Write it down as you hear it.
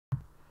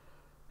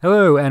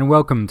Hello and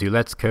welcome to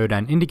Let's Code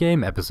an Indie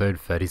Game episode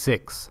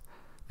 36.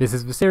 This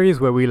is the series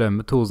where we learn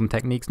the tools and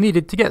techniques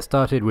needed to get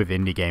started with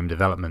indie game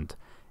development.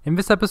 In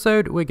this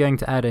episode, we're going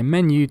to add a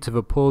menu to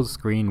the pause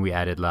screen we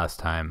added last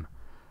time.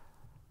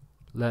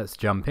 Let's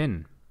jump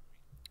in.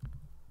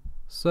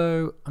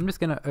 So I'm just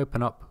going to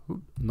open up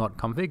not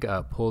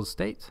config, pause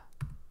state.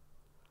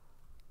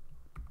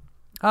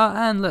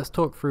 And let's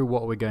talk through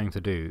what we're going to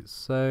do.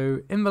 So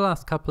in the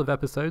last couple of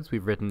episodes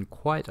we've written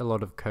quite a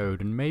lot of code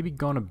and maybe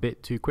gone a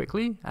bit too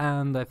quickly,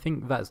 and I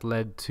think that's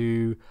led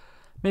to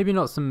maybe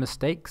not some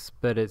mistakes,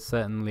 but it's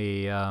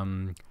certainly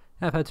I've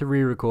had to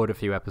re-record a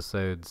few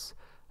episodes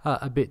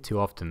a bit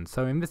too often.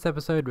 So in this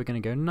episode we're going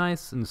to go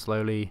nice and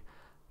slowly,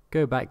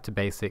 go back to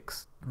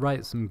basics,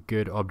 write some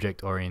good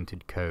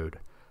object-oriented code.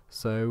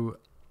 So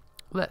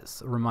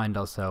let's remind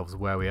ourselves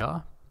where we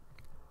are.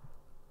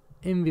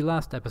 In the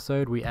last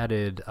episode we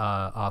added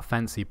our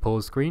fancy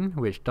pause screen,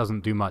 which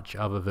doesn't do much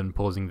other than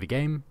pausing the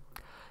game.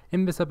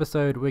 In this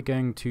episode we're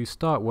going to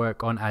start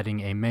work on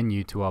adding a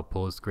menu to our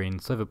pause screen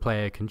so the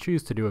player can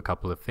choose to do a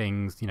couple of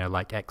things,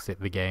 like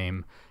exit the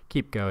game,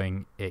 keep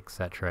going,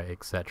 etc,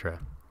 etc.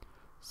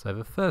 So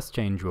the first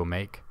change we'll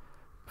make,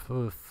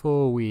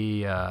 before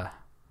we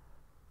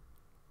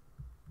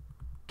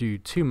do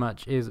too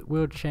much, is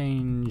we'll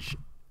change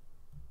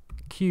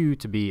Q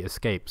to be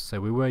escape. So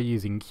we were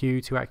using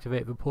Q to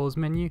activate the pause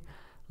menu.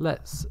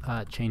 Let's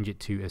change it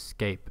to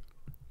escape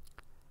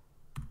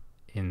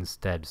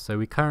instead. So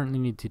we currently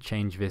need to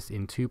change this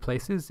in two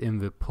places, in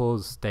the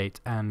pause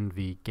state and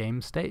the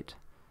game state.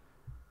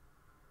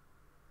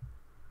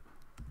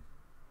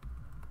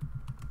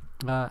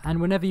 And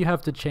whenever you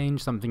have to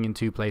change something in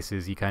two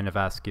places, you kind of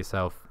ask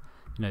yourself,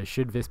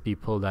 should this be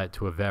pulled out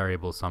to a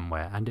variable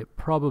somewhere? And it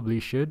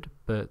probably should,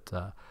 but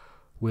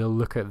we'll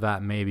look at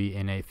that maybe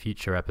in a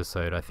future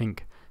episode. I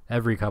think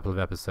every couple of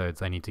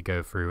episodes I need to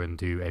go through and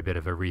do a bit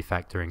of a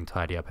refactoring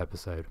tidy up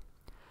episode.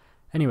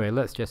 Anyway,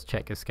 let's just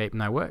check escape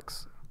now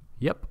works.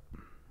 Yep.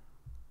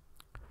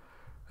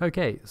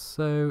 Okay,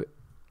 so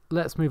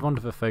let's move on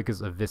to the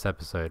focus of this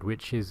episode,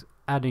 which is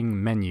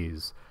adding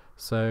menus.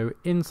 So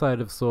inside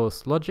of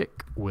source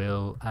logic,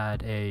 we'll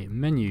add a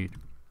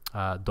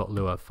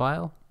menu.lua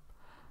file.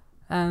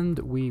 And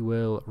we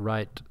will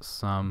write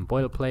some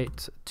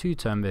boilerplate to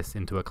turn this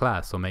into a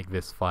class, or make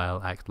this file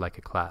act like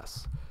a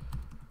class.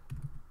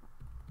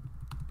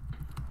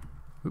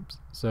 Oops.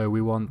 So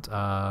we want,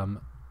 where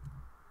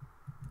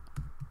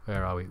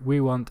are we?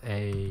 We want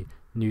a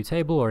new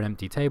table or an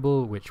empty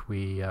table, which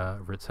we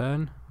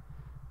return.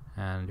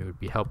 And it would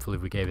be helpful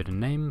if we gave it a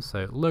name.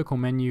 So local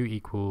menu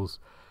equals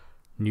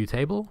new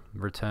table,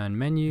 return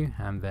menu,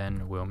 and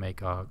then we'll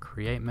make our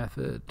create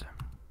method,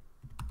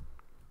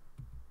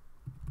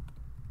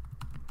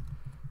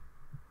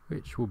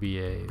 which will be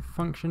a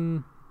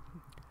function,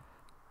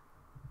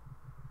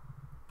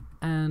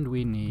 and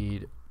we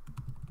need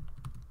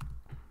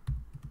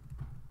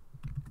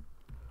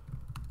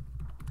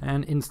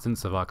an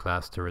instance of our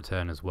class to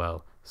return as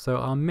well. So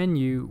our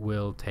menu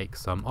will take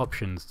some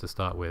options to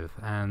start with,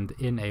 and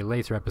in a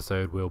later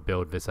episode we'll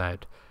build this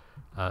out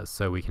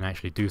so we can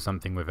actually do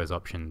something with those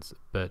options.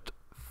 But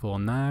for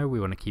now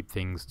we want to keep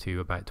things to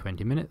about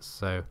 20 minutes,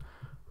 so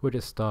we'll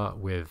just start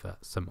with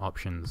some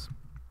options.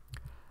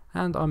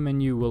 And our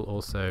menu will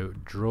also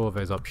draw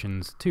those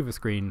options to the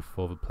screen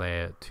for the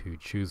player to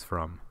choose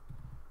from.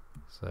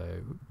 So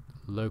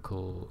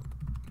local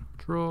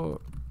draw,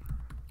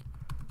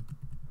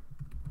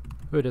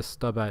 we'll just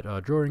stub out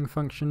our drawing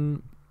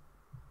function,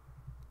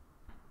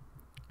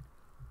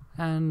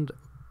 and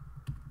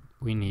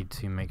we need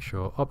to make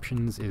sure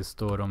options is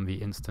stored on the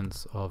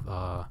instance of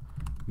our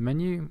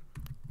menu,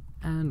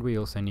 and we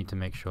also need to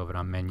make sure that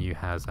our menu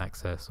has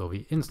access, or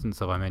the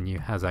instance of our menu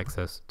has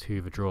access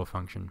to the draw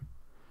function.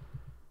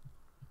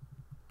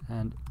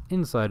 And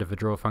inside of the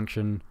draw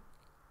function,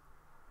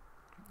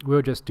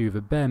 we'll just do the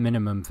bare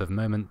minimum for the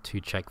moment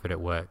to check that it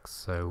works.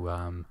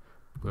 So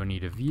we'll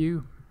need a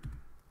view,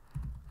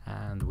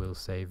 and we'll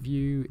say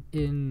view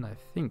in, I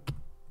think,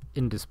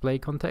 in display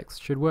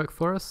context should work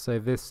for us. So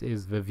this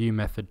is the view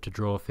method to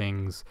draw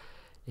things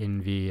in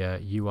the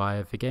UI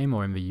of the game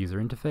or in the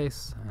user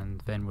interface,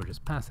 and then we'll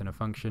just pass in a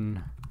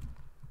function.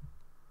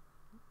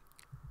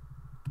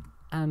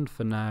 And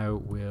for now,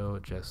 we'll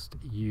just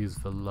use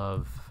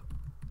the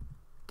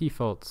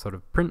default sort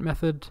of print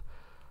method,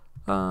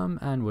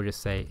 and we'll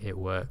just say it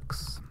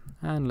works,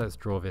 and let's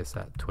draw this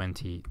at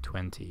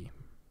 2020.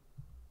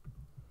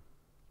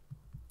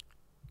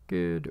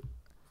 Good.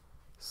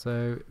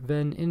 So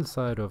then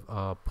inside of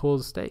our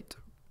pause state,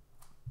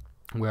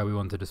 where we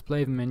want to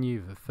display the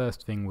menu, the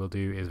first thing we'll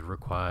do is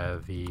require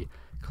the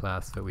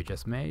class that we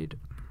just made,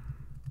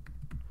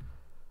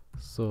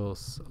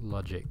 source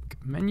logic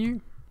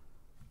menu.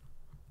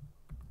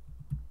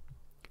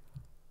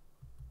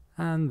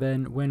 And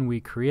then when we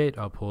create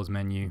our pause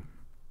menu,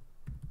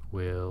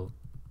 we'll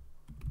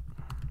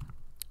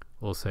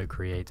also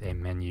create a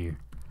menu,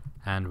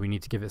 and we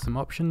need to give it some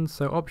options.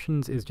 So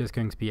options is just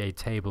going to be a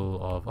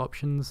table of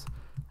options,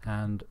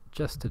 and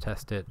just to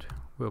test it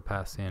we'll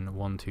pass in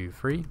 1, 2,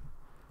 3.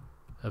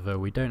 although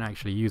we don't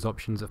actually use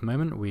options at the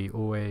moment, we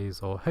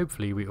always, or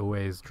hopefully we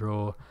always,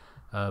 draw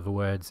the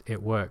words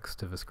 "it works"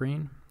 to the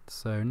screen.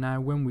 So now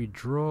when we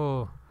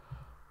draw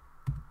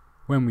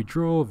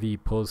the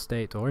pause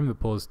state, or in the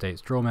pause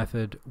state's draw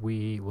method,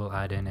 we will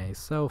add in a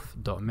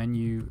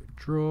self.menu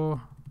draw,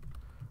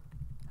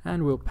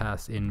 and we'll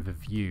pass in the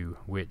view,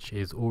 which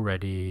is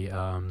already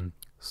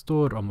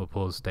stored on the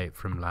pause state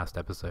from last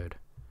episode.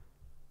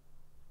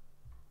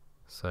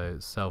 So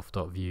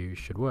self.view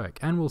should work,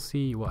 and we'll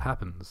see what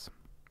happens.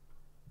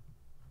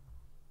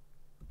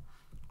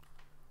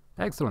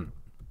 Excellent.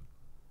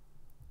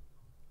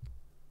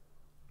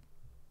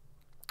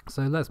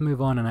 So let's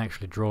move on and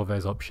actually draw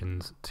those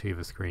options to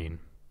the screen.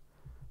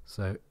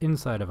 So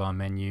inside of our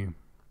menu,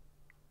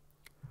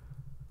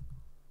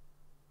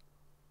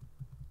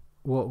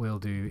 what we'll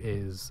do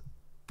is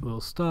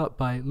we'll start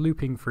by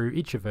looping through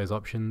each of those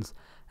options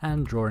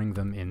and drawing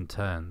them in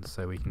turns.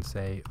 So we can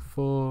say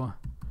for,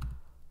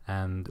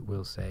 and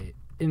we'll say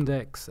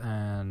index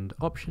and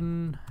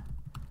option.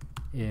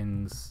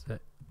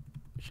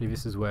 Actually,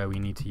 this is where we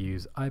need to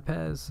use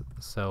ipairs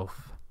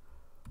self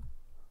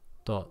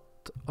dot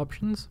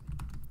options.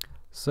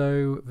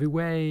 So the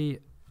way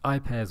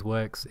ipairs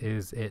works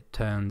is it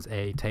turns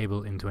a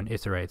table into an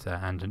iterator,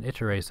 and an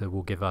iterator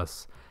will give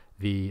us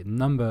the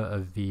number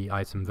of the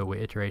item that we're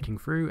iterating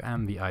through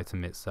and the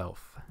item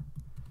itself.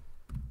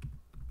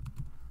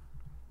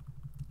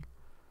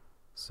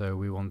 So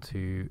we want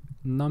to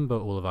number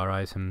all of our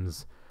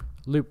items,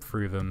 loop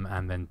through them,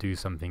 and then do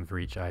something for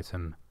each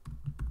item.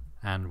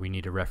 And we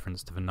need a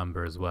reference to the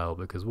number as well,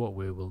 because what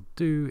we will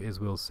do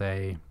is we'll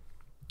say,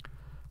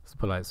 let's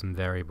pull out some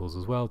variables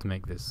as well to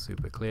make this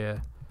super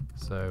clear.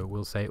 So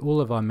we'll say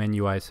all of our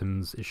menu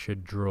items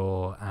should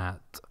draw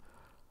at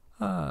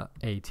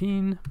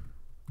 18,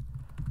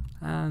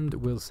 and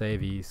we'll say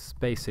the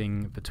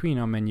spacing between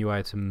our menu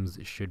items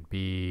should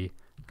be,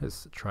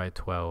 let's try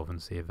 12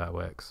 and see if that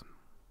works.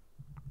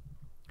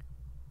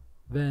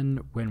 Then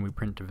when we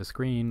print to the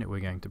screen, we're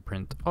going to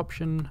print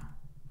option,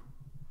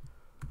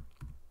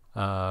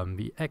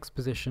 the X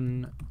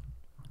position,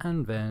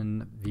 and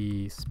then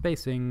the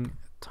spacing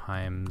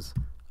times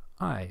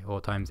I, or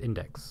times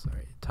index,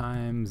 sorry,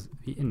 times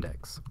the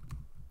index.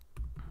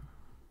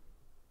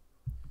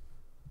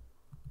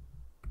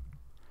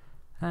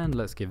 And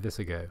let's give this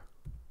a go.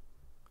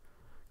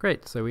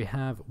 Great, so we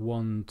have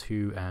 1,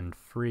 2, and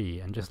 3,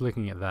 and just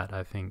looking at that,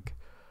 I think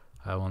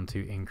I want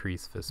to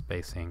increase the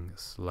spacing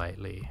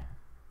slightly.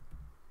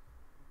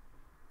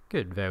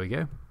 Good, there we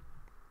go.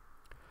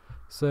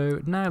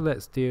 So now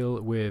let's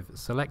deal with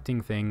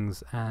selecting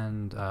things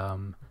and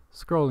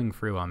scrolling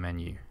through our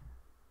menu.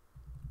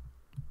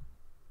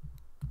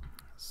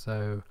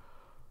 So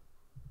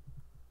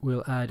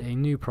we'll add a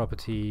new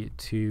property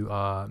to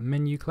our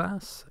menu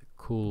class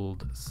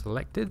called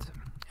selected,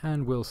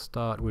 and we'll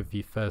start with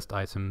the first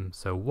item,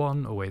 so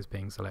 1 always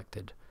being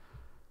selected.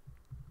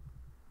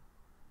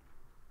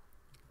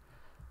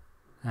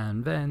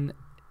 And then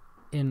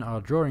in our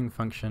drawing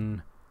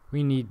function,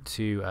 we need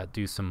to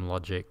do some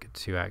logic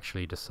to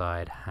actually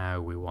decide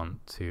how we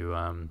want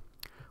to,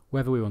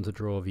 whether we want to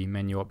draw the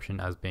menu option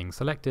as being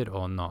selected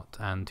or not.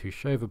 And to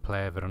show the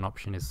player that an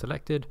option is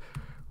selected,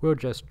 we'll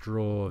just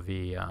draw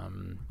the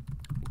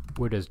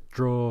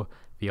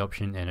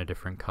option in a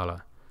different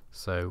color.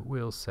 So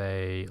we'll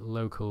say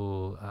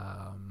local,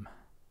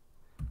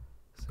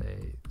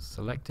 say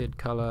selected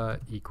color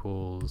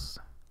equals,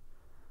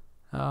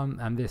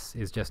 and this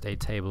is just a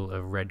table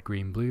of red,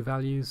 green, blue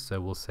values. So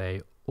we'll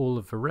say all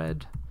of the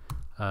red,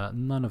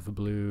 none of the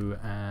blue,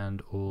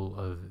 and all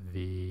of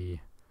the,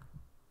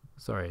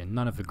 sorry,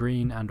 none of the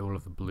green and all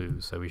of the blue.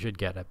 So we should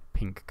get a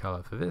pink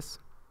color for this.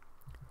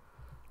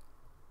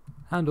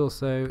 And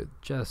also,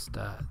 just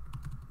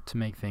to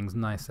make things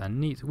nice and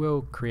neat,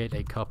 we'll create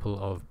a couple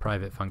of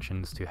private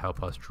functions to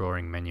help us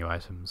drawing menu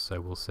items. So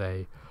we'll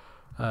say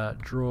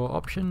draw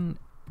option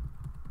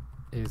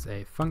is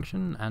a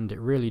function, and it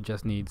really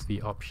just needs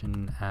the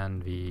option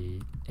and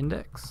the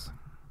index.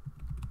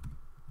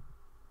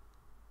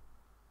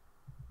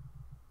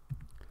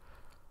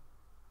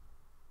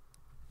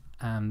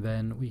 And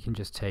then we can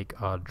just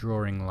take our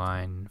drawing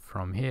line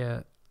from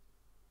here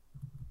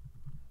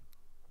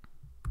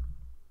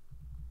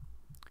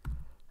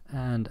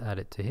and add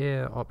it to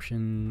here,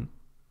 option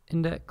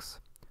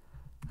index,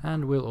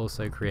 and we'll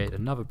also create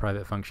another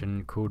private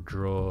function called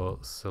draw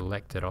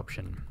selected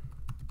option.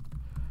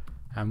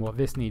 And what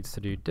this needs to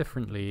do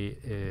differently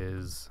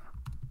is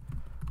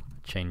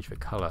change the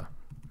color.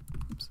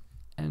 Oops.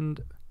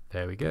 And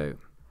there we go.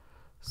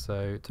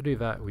 So to do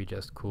that, we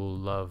just call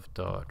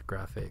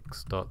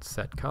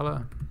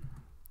love.graphics.setColor,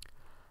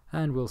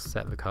 and we'll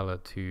set the color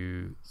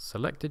to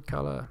selected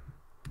color.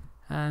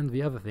 And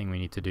the other thing we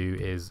need to do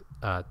is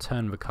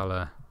turn the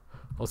color,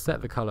 or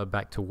set the color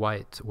back to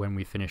white when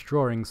we finish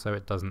drawing, so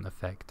it doesn't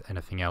affect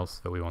anything else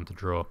that we want to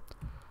draw.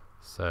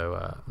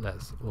 So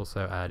let's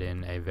also add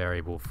in a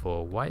variable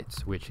for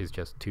white, which is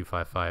just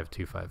 255,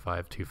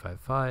 255,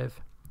 255.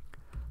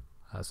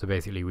 So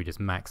basically we just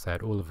max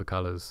out all of the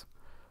colors.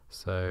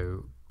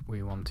 So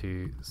we want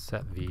to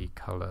set the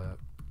color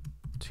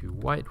to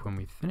white when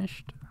we've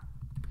finished.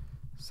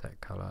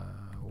 Set color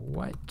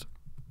white.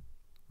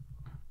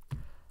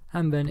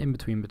 And then in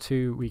between the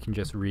two, we can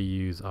just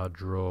reuse our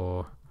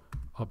draw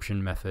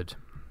option method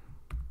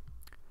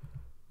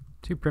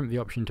to print the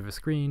option to the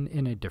screen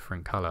in a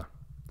different color.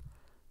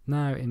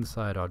 Now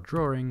inside our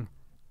drawing,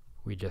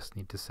 we just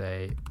need to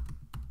say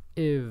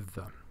if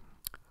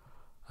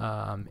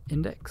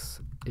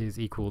index is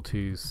equal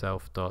to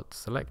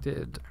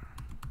self.selected,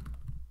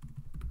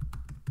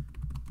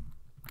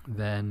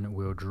 then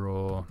we'll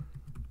draw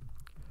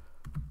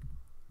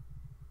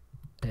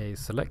a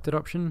selected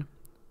option,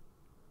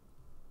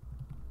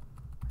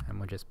 and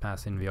we'll just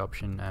pass in the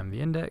option and the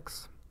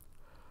index.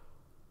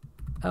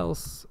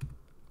 Else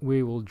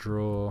we'll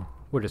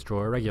just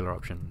draw a regular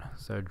option.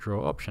 So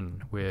draw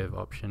option with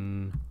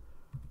option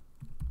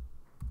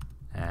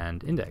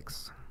and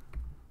index.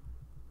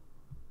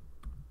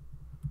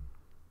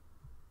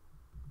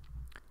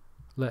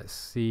 Let's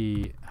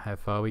see how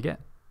far we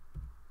get.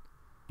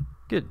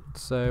 Good,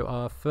 so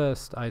our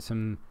first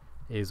item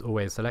is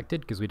always selected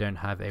because we don't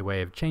have a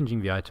way of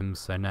changing the items,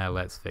 so now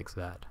let's fix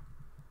that.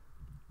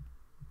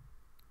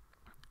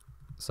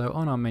 So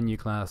on our menu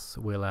class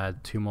we'll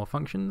add two more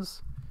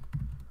functions,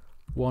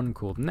 one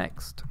called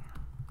next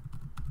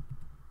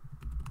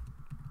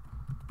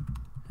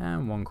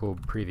and one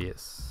called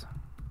previous.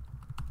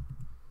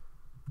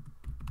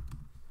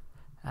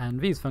 And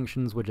these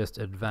functions will just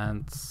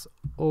advance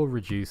or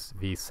reduce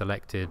the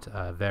selected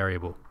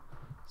variable.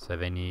 So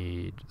they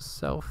need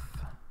self,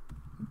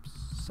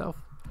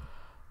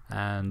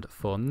 and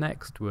for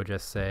next we'll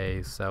just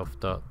say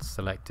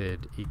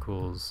self.selected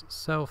equals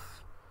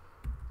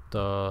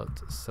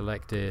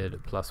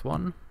self.selected plus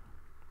 1.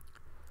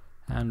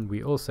 And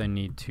we also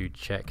need to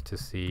check to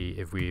see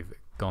if we've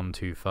gone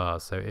too far.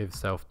 So if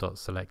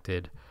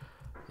self.selected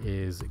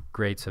is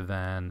greater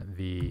than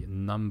the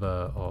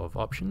number of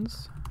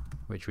options,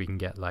 which we can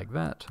get like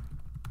that,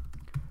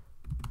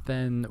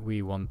 then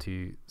we want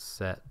to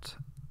set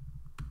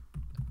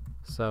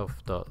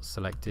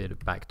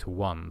self.selected back to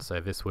 1. So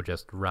this will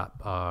just wrap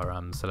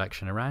our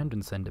selection around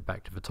and send it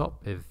back to the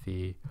top if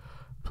the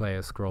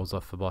player scrolls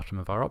off the bottom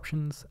of our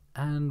options.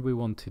 And we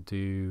want to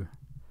do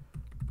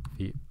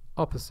the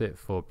opposite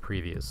for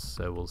previous.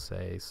 So we'll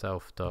say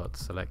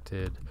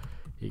self.selected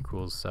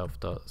equals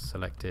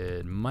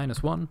self.selected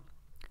minus 1.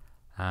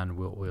 And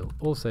what we'll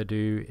also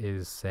do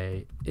is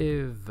say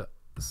if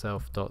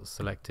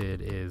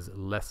self.selected is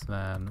less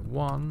than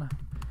 1,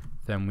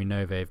 then we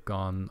know they've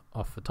gone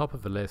off the top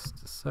of the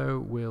list,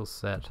 so we'll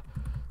set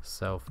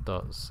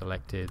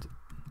self.selected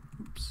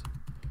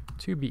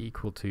to be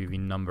equal to the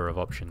number of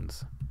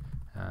options,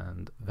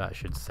 and that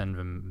should send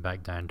them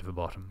back down to the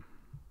bottom.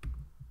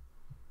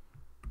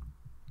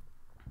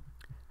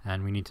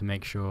 And we need to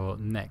make sure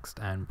next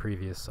and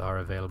previous are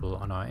available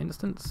on our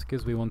instance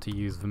because we want to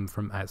use them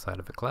from outside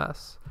of the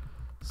class.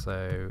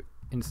 So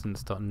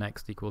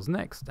instance.next equals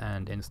next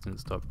and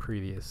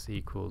instance.previous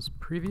equals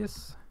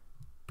previous.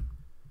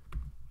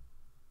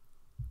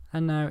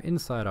 And now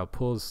inside our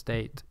pause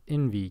state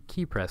in the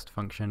keyPressed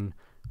function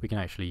we can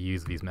actually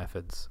use these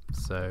methods.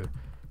 So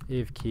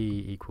if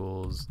key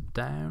equals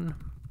down,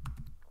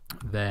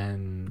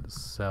 then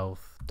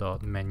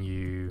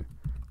self.menu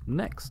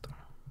next,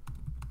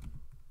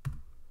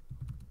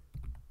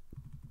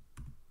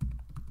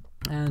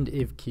 and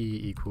if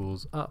key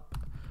equals up,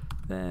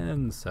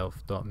 then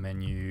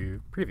self.menu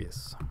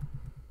previous.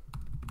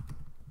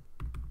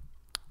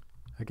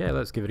 Okay,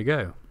 let's give it a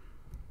go.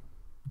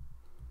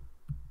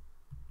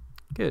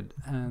 Good,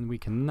 and we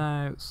can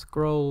now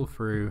scroll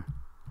through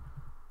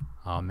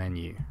our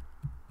menu.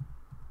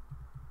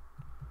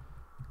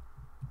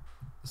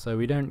 So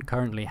we don't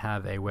currently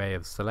have a way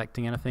of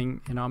selecting anything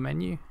in our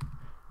menu,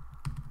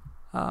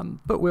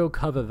 but we'll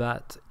cover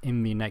that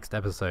in the next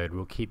episode.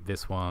 We'll keep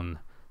this one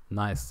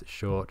nice,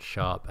 short,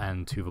 sharp,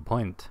 and to the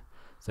point.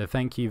 So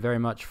thank you very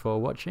much for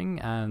watching,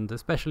 and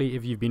especially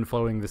if you've been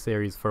following the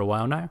series for a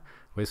while now.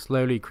 We're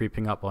slowly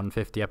creeping up on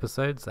 50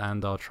 episodes,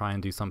 and I'll try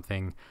and do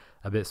something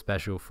a bit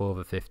special for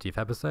the 50th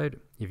episode.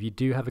 If you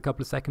do have a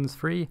couple of seconds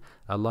free,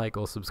 a like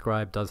or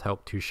subscribe does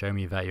help to show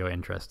me that you're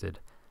interested.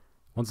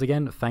 Once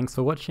again, thanks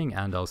for watching,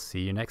 and I'll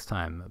see you next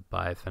time.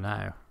 Bye for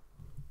now.